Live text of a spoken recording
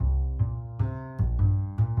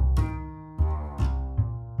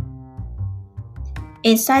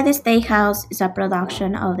Inside the State House is a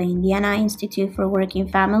production of the Indiana Institute for Working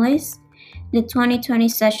Families. The 2020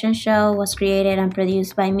 session show was created and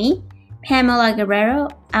produced by me, Pamela Guerrero.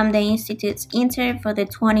 I'm the Institute's intern for the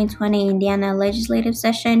 2020 Indiana legislative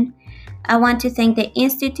session. I want to thank the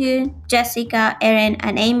Institute, Jessica, Erin,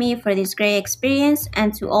 and Amy for this great experience,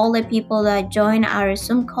 and to all the people that join our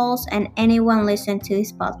Zoom calls and anyone listen to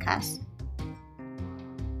this podcast.